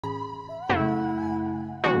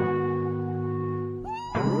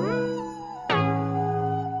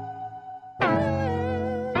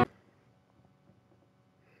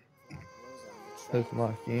Let's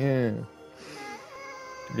lock in.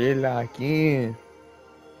 Let's lock in.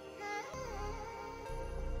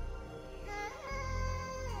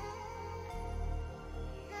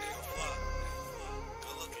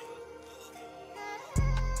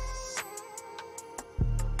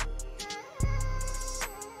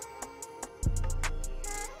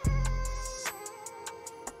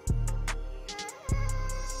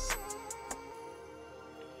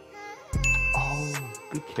 Oh,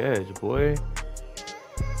 good catch, boy.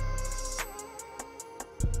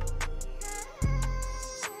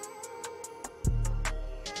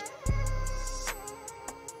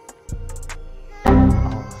 Oh,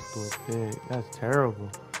 I threw a pick. That's terrible.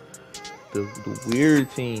 The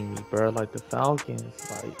weird teams, bro, like the Falcons,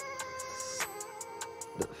 bro.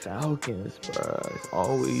 It's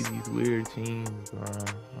always these weird teams, bro.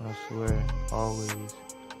 I swear, always.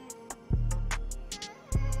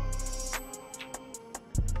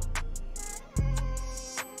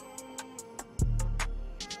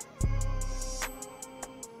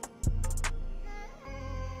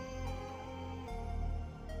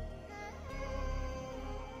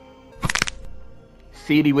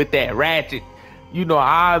 City with that ratchet. You know,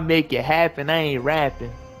 I'll make it happen. I ain't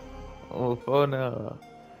rapping. Oh, for now.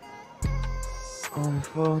 Oh,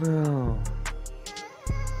 for now.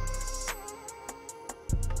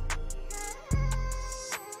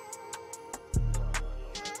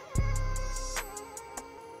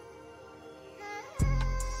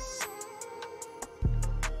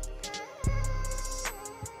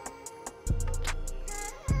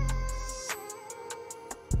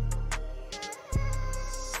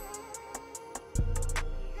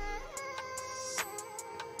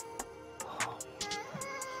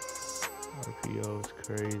 RPO is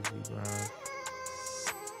crazy, bro.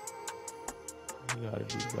 You gotta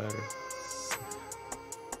do better.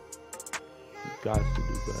 You got to do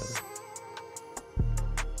better.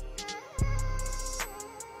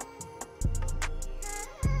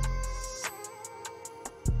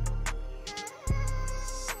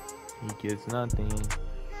 He gets nothing.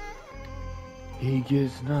 He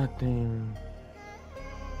gets nothing.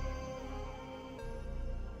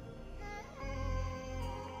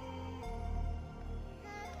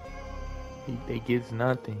 They gets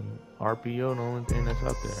nothing. RPO, the only thing that's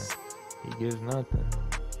up there. He gets nothing.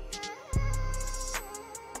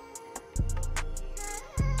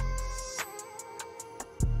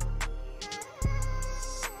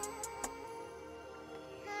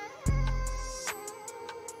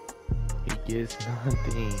 He gets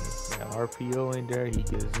nothing. That RPO ain't there. He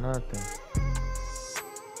gets nothing.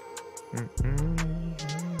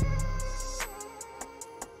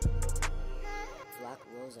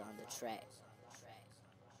 On the track.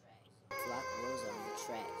 Flock Rosa on the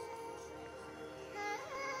track.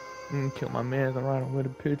 Kill my man around with a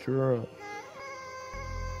picture up.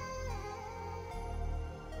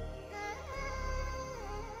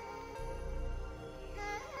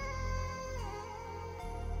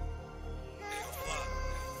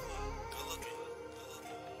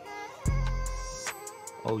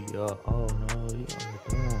 Oh yeah. Oh no, he on the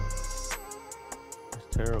thorn. That's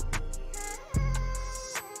terrible.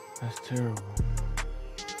 That's terrible.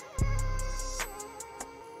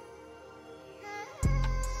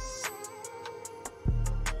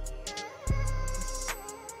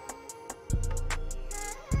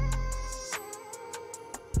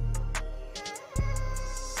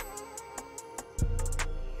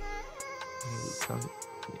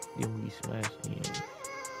 Then we smashed him.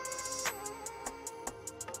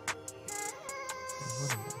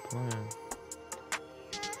 What am I playing?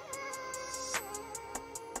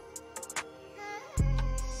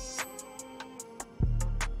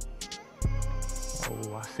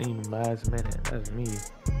 Oh, I seen him last minute. That's me.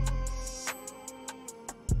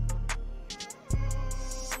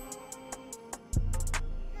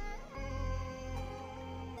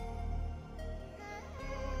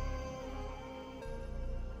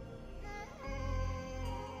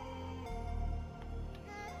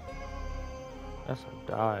 That's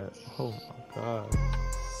a diet. Oh my god.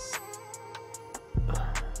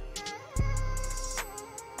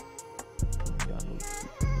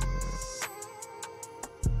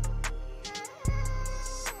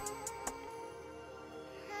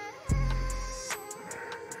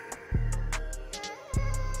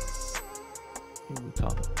 We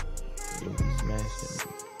talking. Yeah, we smashed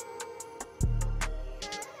him.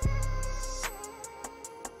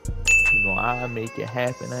 You know, I make it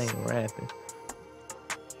happen. I ain't rapping.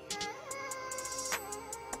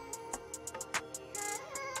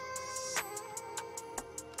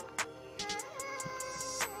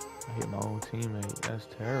 I hit my own teammate. That's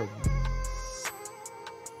terrible.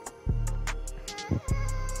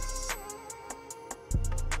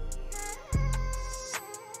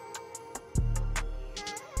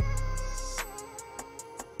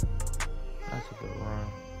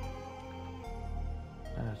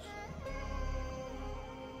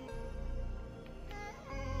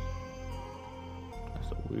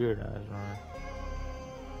 weird ass run.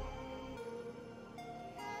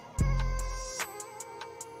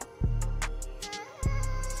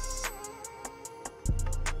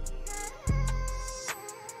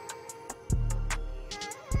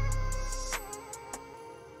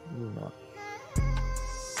 You know.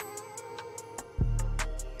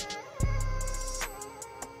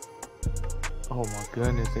 Oh my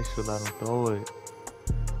goodness, they should let him throw it.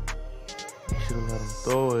 They should have let him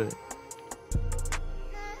throw it.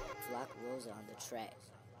 Flock Rosa on the track.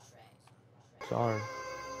 Sorry.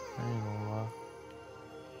 I ain't gonna lie.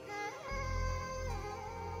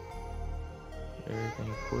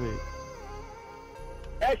 Everything quick.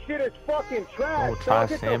 That shit is fucking trash. Don't try dog.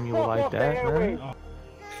 Get the Samuel fuck like off the that, airwaves. man.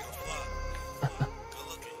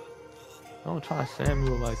 Don't try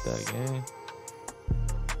Samuel like that, gang.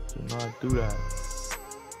 Do not do that.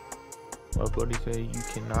 My buddy say you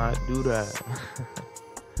cannot do that.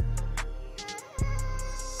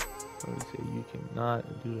 Buddy say you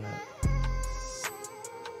cannot do that.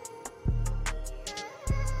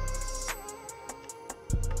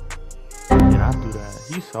 Cannot do that.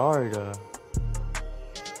 He's sorry though.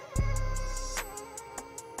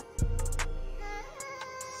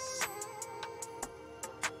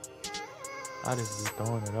 I just be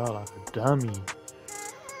throwing it out like a dummy.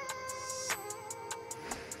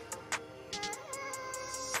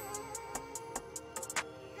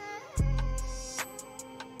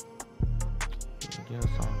 Give him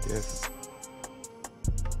something different.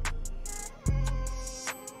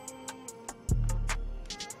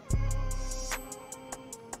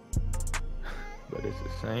 But it's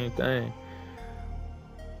the same thing.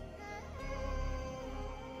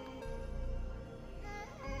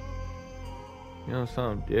 You know,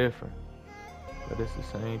 something different, but it's the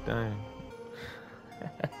same thing.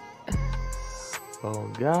 Oh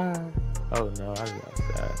God! Oh no, I got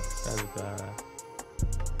sad. That's bad.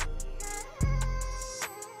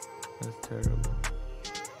 That's terrible.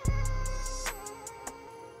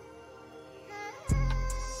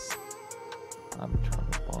 I'm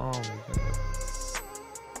trying to bomb this.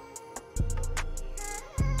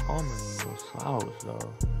 Bombing no slouch though.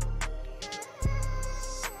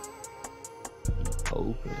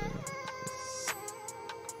 Open.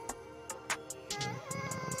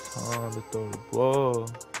 No time to throw the ball.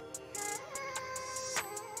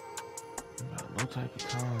 Got no type of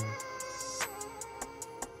time.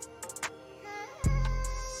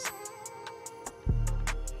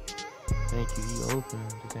 Thank you, he open.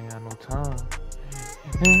 Just ain't got no time.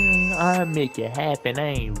 I make it happen. I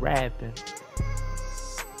ain't rapping.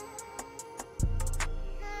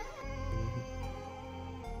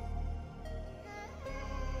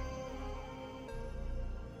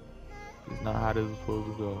 It's not how this is supposed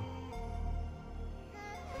to go.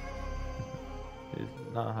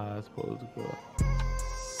 It's not how it's supposed to go.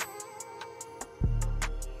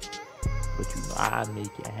 But you know I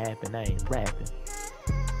make it happen. I ain't rapping.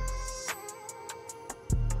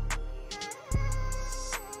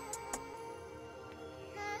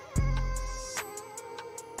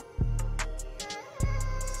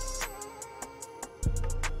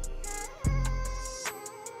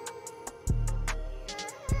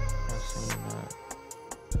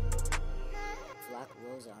 Flock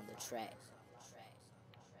Rosa on the track.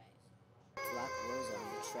 Flock Rosa on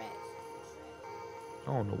the track. I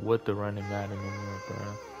don't know what to run in Madden no more, bro.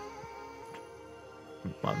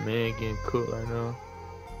 My man getting cooked right now.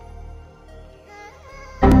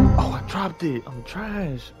 Oh, I dropped it. I'm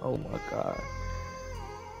trash. Oh my God.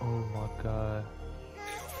 Oh my God.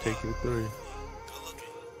 Take your three.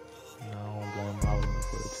 No, I don't blame him. I was gonna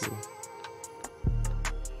put it too.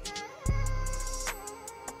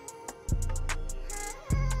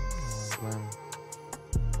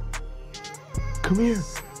 Come here.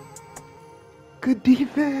 Good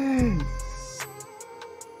defense.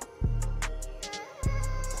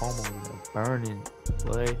 Palmer over there burning,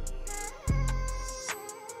 boy.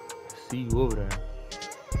 I see you over there.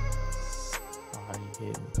 Oh, he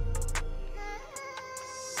hit me.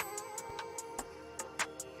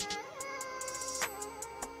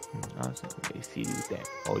 I was thinking they see you with that.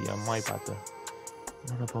 Oh yeah, I might about to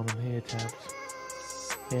run up on them head taps.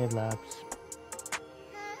 Head laps.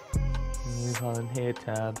 We call them head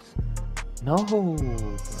taps. No! Bro,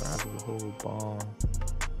 I have a whole bomb.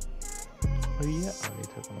 Oh yeah, oh, they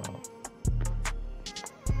took him out.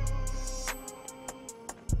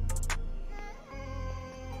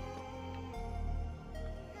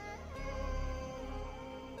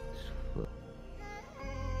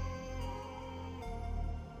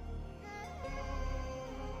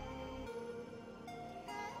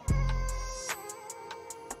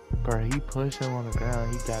 Bro, he pushed him on the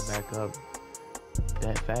ground. He got back up.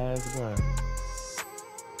 that fast, bro.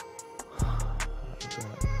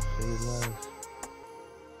 Shade less.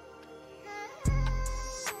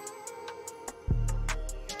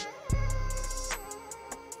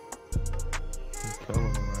 I'm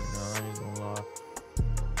killing him right now, I ain't gonna lie.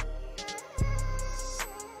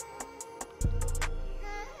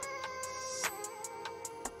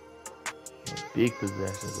 Big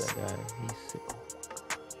possessions, that guy. He's sick. Oh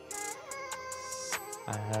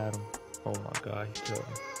my God. I had him. Oh my God, he killed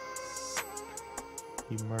him.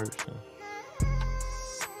 He merged him.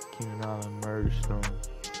 Keenan Allen merged him.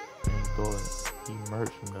 I ain't thought it. He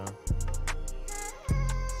merged him though.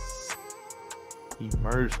 He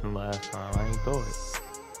merged him last time. I ain't thought it.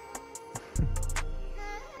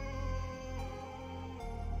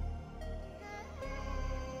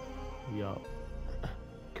 Yo.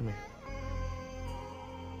 Come here.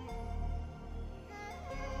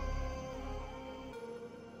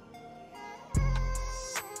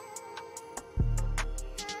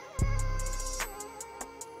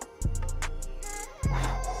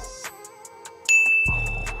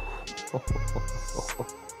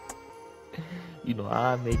 You know,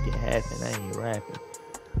 I make it happen. I ain't rapping.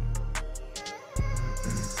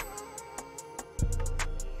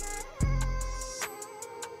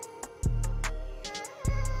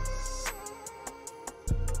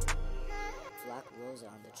 Flock Rosa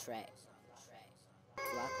on the track.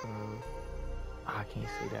 Flock. I can't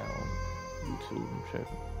say that on YouTube. I'm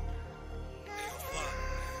tripping.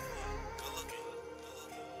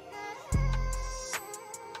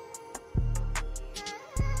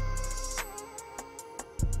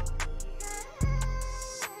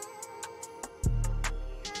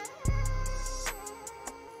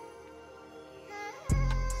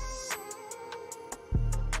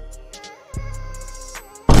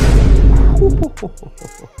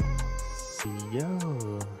 Yo,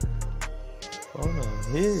 hold on,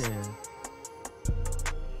 hitting.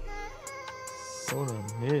 Hold on,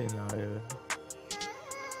 hitting out here.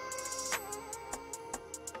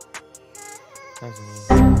 That's me.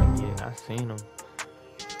 Yeah, I seen him.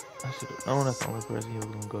 I should have known that's the only person he was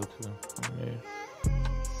gonna go to. I'm there.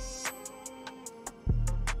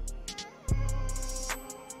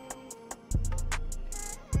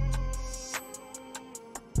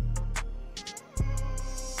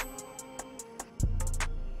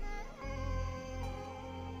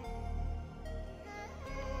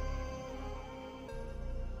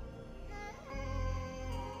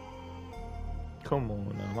 Come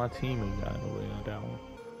on now, my teammate got in the way on that one.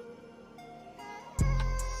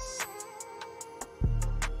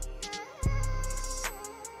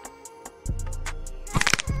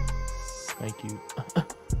 Thank you.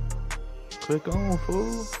 Click on,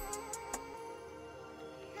 fool.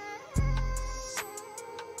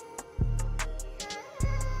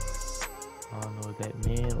 I don't know if that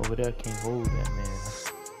man over there can't hold that man.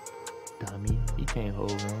 Dummy, he can't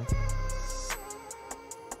hold him.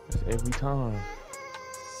 That's every time.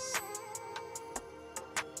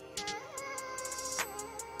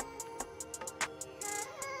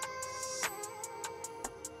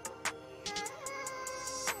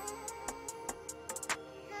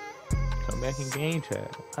 Come back in game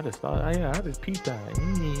chat. I just thought, I just peeped that. He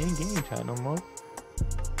ain't in game chat no more.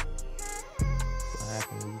 What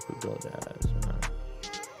happened when you put belt ass, man?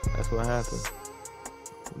 That's what happened.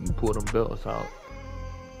 When you pull them belts out.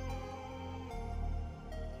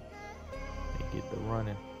 They get the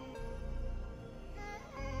running.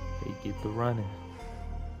 They get the running.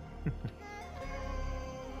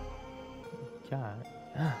 God.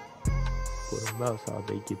 Pull them belts out,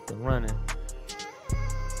 they get the running.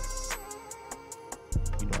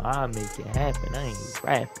 You know, I make it happen. I ain't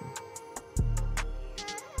rapping.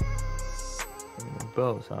 When them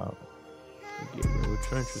belts out, you get real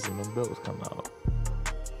trenches when them belts come out.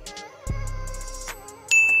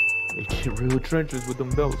 They get real trenches when them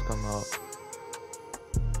belts come out.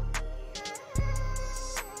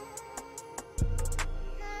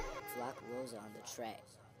 Flock Rosa on the track.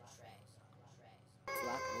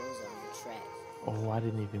 Flock Rosa on the track. Oh, I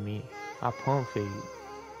didn't even mean. I pump fade.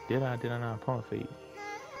 Did I not pump fade?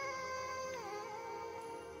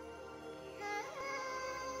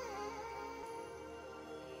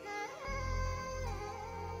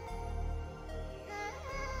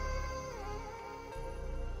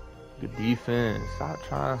 Good defense. Stop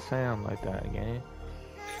trying to sound like that, gang.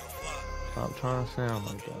 Stop trying to sound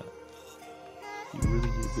like that. You really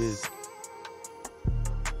get busy.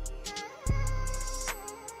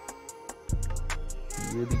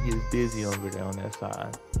 You really get busy over there on that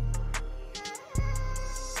side.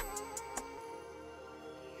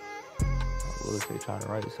 I would say try the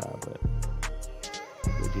right side, but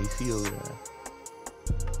JC over there.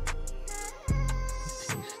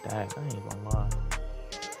 stacked. I ain't gonna lie.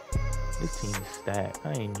 This team is stacked.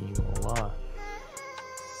 I ain't even gonna lie.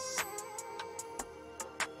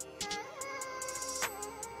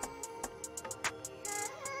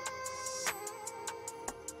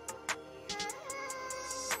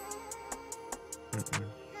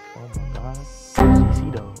 Oh my god.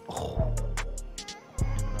 CC though. Oh.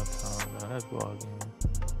 Ain't enough time. Now that's ball game.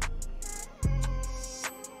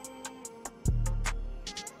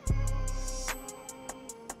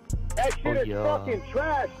 That shit is fucking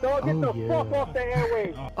trash, dog. Get the fuck off the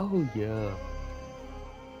airwaves. Oh yeah.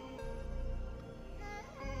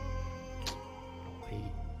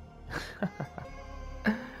 Wait.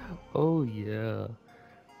 Oh yeah.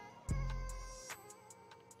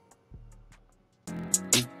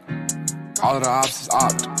 All of the ops is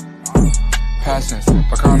opt. Passions,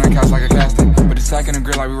 but car on that couch like a casting. But the sack in the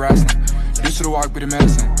grill like we wrestling. Used to the walk be the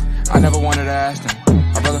medicine. I never wanted to ask them.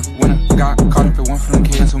 My brother went up, got caught up at one for them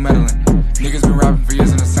kids who meddling. Niggas been rapping for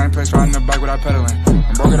years in the same place, riding the bike without pedaling.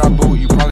 And broke it out boot, you probably